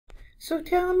So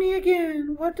tell me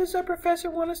again, what does our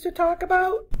professor want us to talk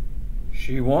about?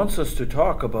 She wants us to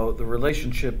talk about the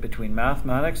relationship between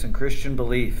mathematics and Christian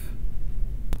belief.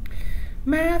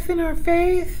 Math and our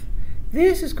faith?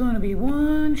 This is going to be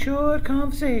one short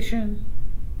conversation.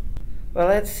 Well,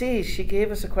 let's see. She gave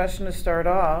us a question to start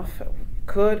off.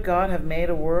 Could God have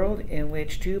made a world in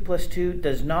which 2 plus 2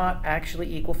 does not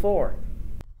actually equal 4?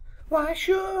 Why,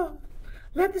 sure.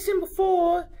 Let the symbol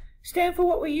 4 stand for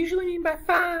what we usually mean by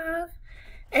 5,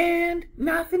 and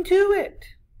nothing to it.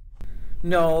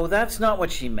 No, that's not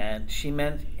what she meant. She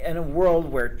meant in a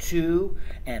world where 2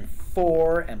 and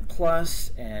 4 and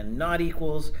plus and not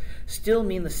equals still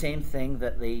mean the same thing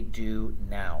that they do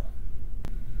now.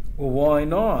 Well, why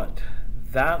not?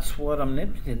 That's what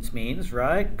omnipotence means,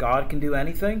 right? God can do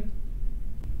anything.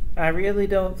 I really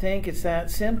don't think it's that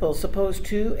simple. Suppose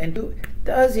 2 and 2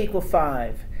 does equal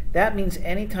 5. That means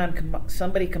anytime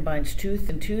somebody combines two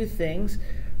things,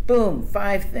 boom,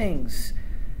 5 things.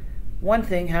 One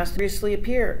thing has to seriously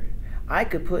appear. I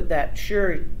could put that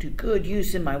sure to good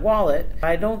use in my wallet.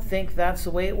 I don't think that's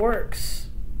the way it works.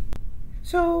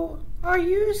 So, are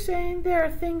you saying there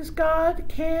are things God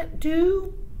can't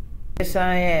do? Yes,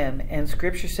 I am, and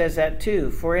Scripture says that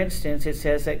too. For instance, it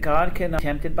says that God cannot be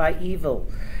tempted by evil.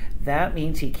 That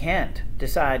means he can't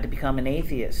decide to become an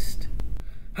atheist.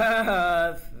 Ha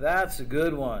ha, that's a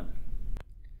good one.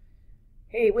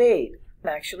 Hey, wait, I'm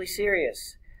actually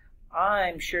serious.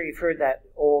 I'm sure you've heard that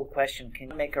old question, can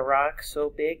you make a rock so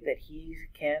big that he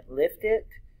can't lift it?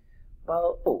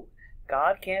 Well, oh,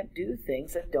 God can't do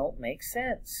things that don't make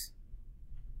sense.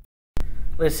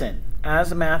 Listen,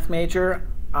 as a math major,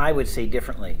 I would say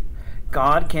differently.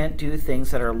 God can't do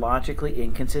things that are logically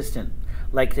inconsistent.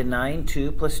 Like denying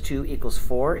 2 plus 2 equals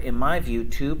 4, in my view,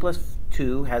 2 plus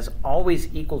 2 has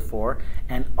always equaled 4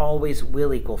 and always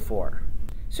will equal 4.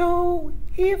 So,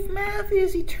 if math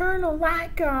is eternal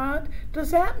like God,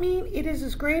 does that mean it is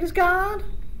as great as God?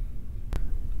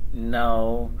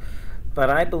 No, but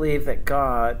I believe that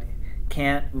God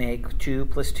can't make 2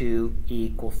 plus 2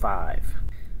 equal 5.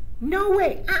 No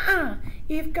way,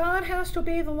 If God has to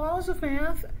obey the laws of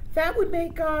math, that would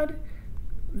make God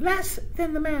less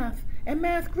than the math, and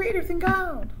math greater than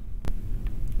God.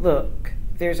 Look,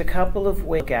 there's a couple of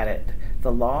ways to look at it.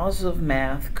 The laws of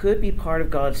math could be part of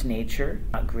God's nature,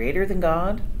 not greater than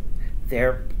God.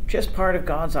 They're just part of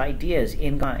God's ideas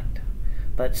in mind.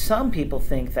 But some people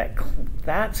think that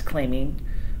that's claiming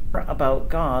more about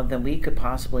God than we could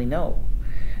possibly know.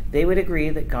 They would agree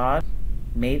that God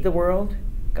made the world,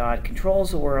 God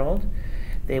controls the world.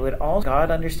 They would also,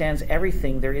 God understands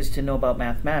everything there is to know about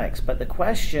mathematics. But the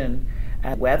question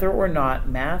as whether or not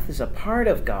math is a part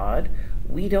of God,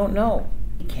 we don't know.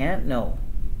 We can't know.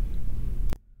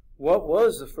 What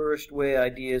was the first way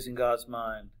ideas in God's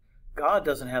mind? God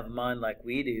doesn't have a mind like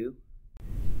we do.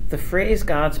 The phrase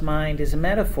God's mind is a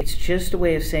metaphor. It's just a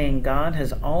way of saying God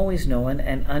has always known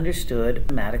and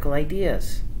understood mathematical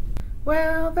ideas.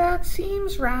 Well, that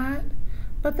seems right,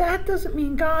 but that doesn't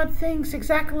mean God thinks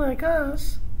exactly like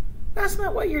us. That's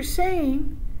not what you're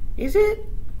saying, is it?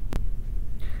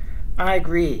 I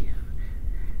agree.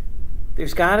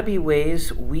 There's got to be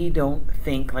ways we don't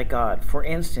think like God. For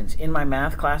instance, in my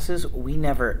math classes, we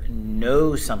never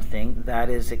know something, that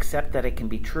is, except that it can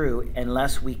be true,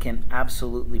 unless we can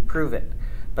absolutely prove it.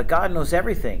 But God knows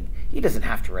everything. He doesn't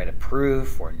have to write a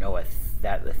proof or know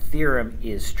that the theorem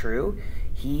is true.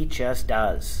 He just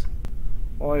does.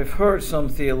 Well, I've heard some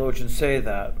theologians say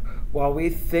that while we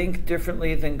think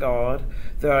differently than God,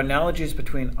 there are analogies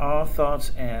between our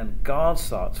thoughts and God's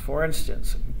thoughts. For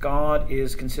instance, God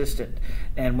is consistent,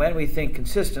 and when we think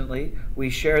consistently, we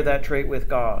share that trait with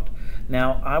God.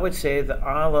 Now, I would say that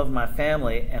I love my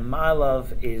family, and my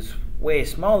love is way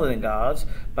smaller than God's,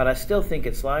 but I still think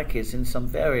it's like His in some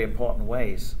very important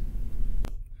ways.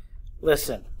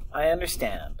 Listen, I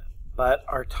understand, but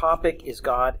our topic is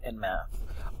God and math.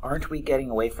 Aren't we getting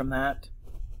away from that?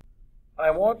 I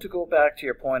want to go back to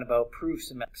your point about proofs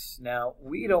in mathematics. Now,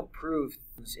 we don't prove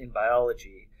things in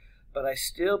biology, but I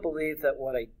still believe that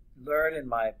what I learn in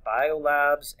my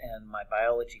biolabs and my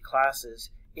biology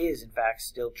classes is in fact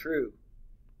still true.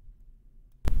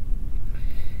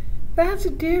 That's a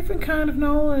different kind of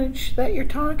knowledge that you're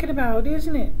talking about,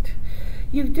 isn't it?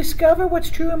 You discover what's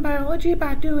true in biology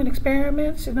by doing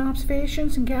experiments and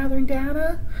observations and gathering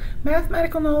data.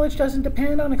 Mathematical knowledge doesn't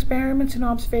depend on experiments and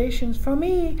observations. For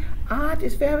me, art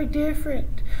is very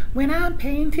different. When I'm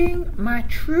painting, my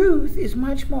truth is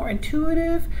much more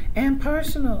intuitive and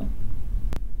personal.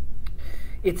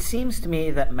 It seems to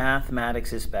me that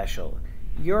mathematics is special.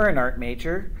 You're an art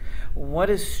major. What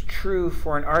is true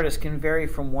for an artist can vary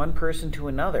from one person to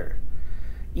another.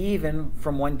 even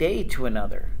from one day to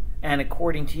another. And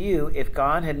according to you, if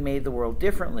God had made the world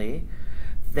differently,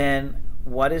 then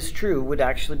what is true would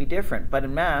actually be different. But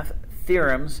in math,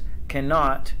 theorems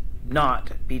cannot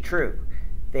not be true.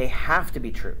 They have to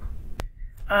be true.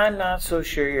 I'm not so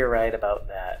sure you're right about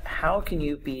that. How can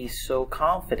you be so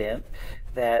confident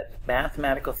that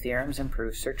mathematical theorems and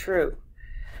proofs are true?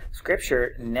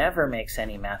 Scripture never makes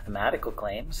any mathematical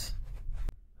claims.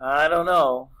 I don't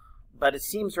know, but it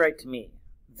seems right to me.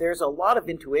 There's a lot of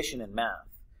intuition in math.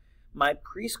 My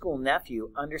preschool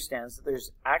nephew understands that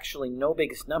there's actually no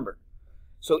biggest number,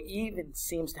 so he even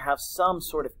seems to have some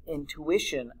sort of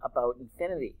intuition about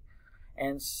infinity.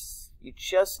 And you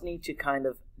just need to kind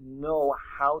of know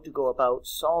how to go about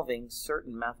solving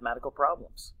certain mathematical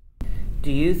problems.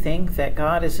 Do you think that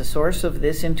God is the source of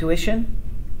this intuition?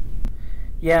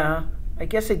 Yeah, I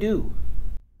guess I do.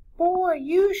 Boy,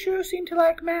 you sure seem to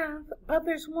like math, but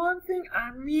there's one thing I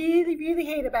really, really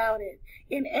hate about it.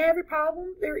 In every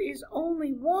problem, there is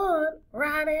only one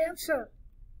right answer.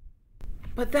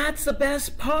 But that's the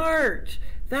best part.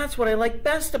 That's what I like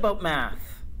best about math.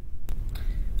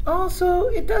 Also,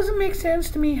 it doesn't make sense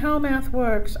to me how math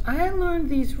works. I learned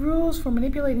these rules for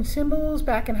manipulating symbols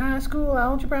back in high school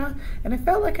algebra, and I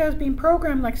felt like I was being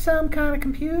programmed like some kind of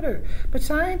computer. But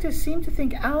scientists seem to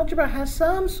think algebra has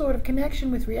some sort of connection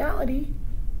with reality.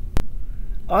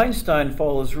 Einstein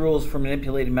follows rules for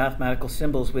manipulating mathematical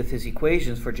symbols with his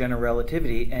equations for general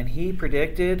relativity, and he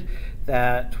predicted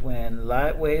that when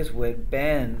light waves would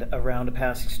bend around a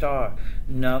passing star.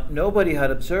 Nobody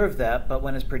had observed that, but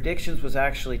when his predictions was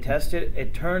actually tested,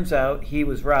 it turns out he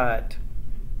was right.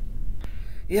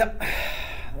 Yep,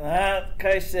 like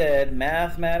I said,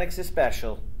 mathematics is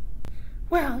special.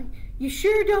 Well, you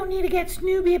sure don't need to get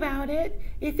snoopy about it.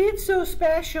 If it's so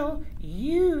special,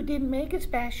 you didn't make it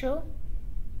special.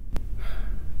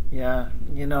 Yeah,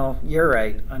 you're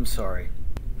right. I'm sorry.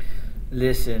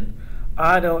 Listen,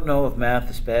 I don't know if math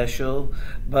is special,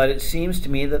 but it seems to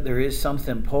me that there is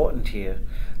something important here.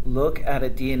 Look at a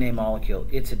DNA molecule.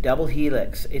 It's a double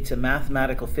helix. It's a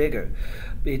mathematical figure.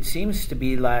 It seems to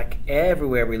be like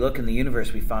everywhere we look in the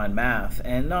universe we find math,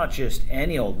 and not just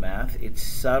any old math. It's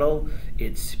subtle,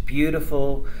 it's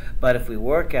beautiful, but if we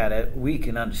work at it, we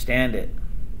can understand it.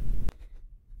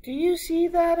 Do you see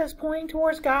that as pointing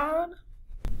towards God?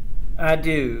 I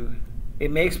do. It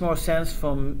makes more sense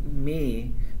for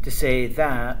me to say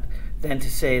that than to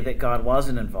say that God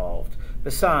wasn't involved.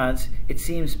 Besides, it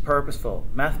seems purposeful.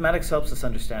 Mathematics helps us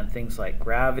understand things like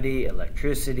gravity,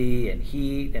 electricity, and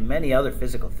heat, and many other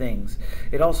physical things.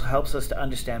 It also helps us to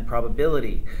understand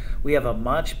probability. We have a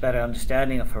much better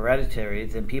understanding of heredity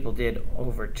than people did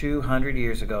over 200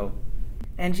 years ago.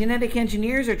 And genetic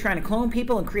engineers are trying to clone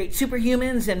people and create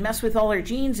superhumans and mess with all our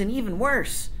genes, and even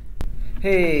worse.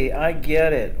 Hey, I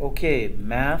get it. Okay,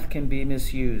 math can be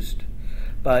misused.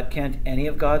 But can't any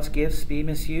of God's gifts be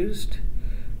misused?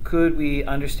 Could we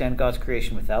understand God's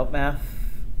creation without math?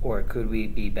 Or could we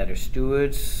be better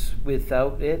stewards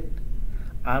without it?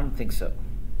 I don't think so.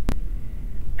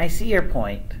 I see your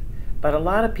point, but a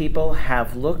lot of people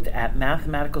have looked at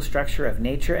mathematical structure of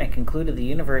nature and concluded the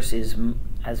universe is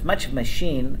as much a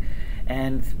machine,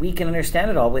 and we can understand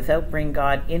it all without bringing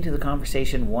God into the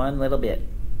conversation one little bit.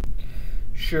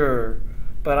 Sure,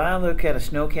 but I look at a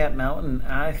snow-capped mountain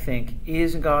and I think,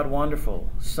 isn't God wonderful?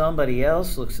 Somebody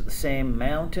else looks at the same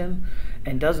mountain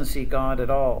and doesn't see God at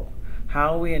all.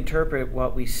 How we interpret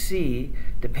what we see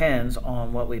depends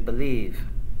on what we believe.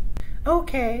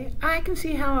 Okay, I can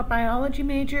see how a biology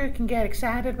major can get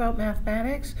excited about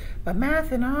mathematics, but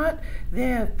math and art,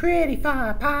 they're pretty far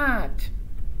apart.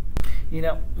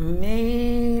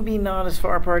 Maybe not as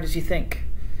far apart as you think.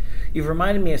 You've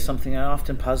reminded me of something I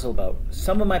often puzzle about.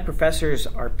 Some of my professors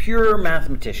are pure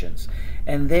mathematicians,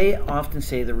 and they often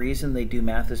say the reason they do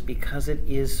math is because it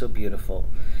is so beautiful.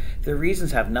 Their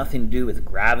reasons have nothing to do with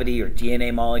gravity or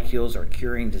DNA molecules or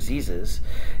curing diseases.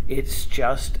 It's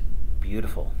just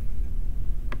beautiful.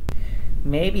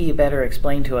 Maybe you better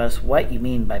explain to us what you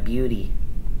mean by beauty.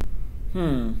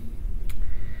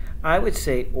 I would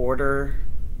say order,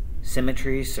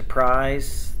 symmetry,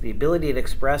 surprise, the ability to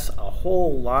express a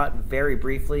whole lot very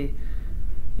briefly,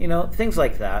 things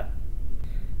like that.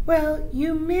 Well,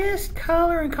 you missed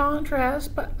color and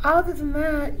contrast, but other than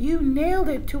that, you nailed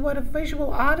it to what a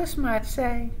visual artist might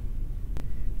say.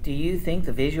 Do you think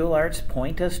the visual arts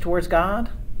point us towards God?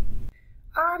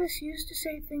 Artists used to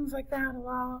say things like that a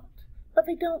lot, but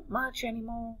they don't much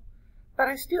anymore. But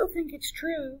I still think it's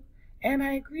true, and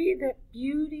I agree that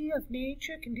beauty of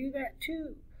nature can do that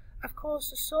too. Of course,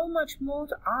 there's so much more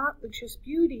to art than just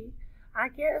beauty. I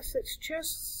guess it's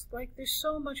just like there's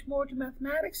so much more to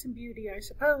mathematics than beauty, I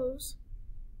suppose.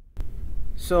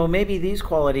 So maybe these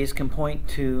qualities can point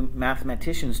to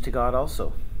mathematicians to God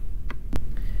also.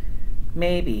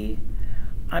 Maybe.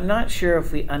 I'm not sure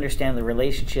if we understand the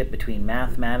relationship between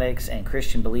mathematics and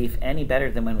Christian belief any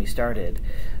better than when we started,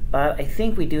 but I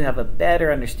think we do have a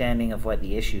better understanding of what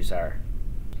the issues are.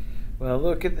 Well,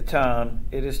 look at the time.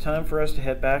 It is time for us to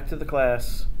head back to the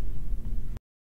class.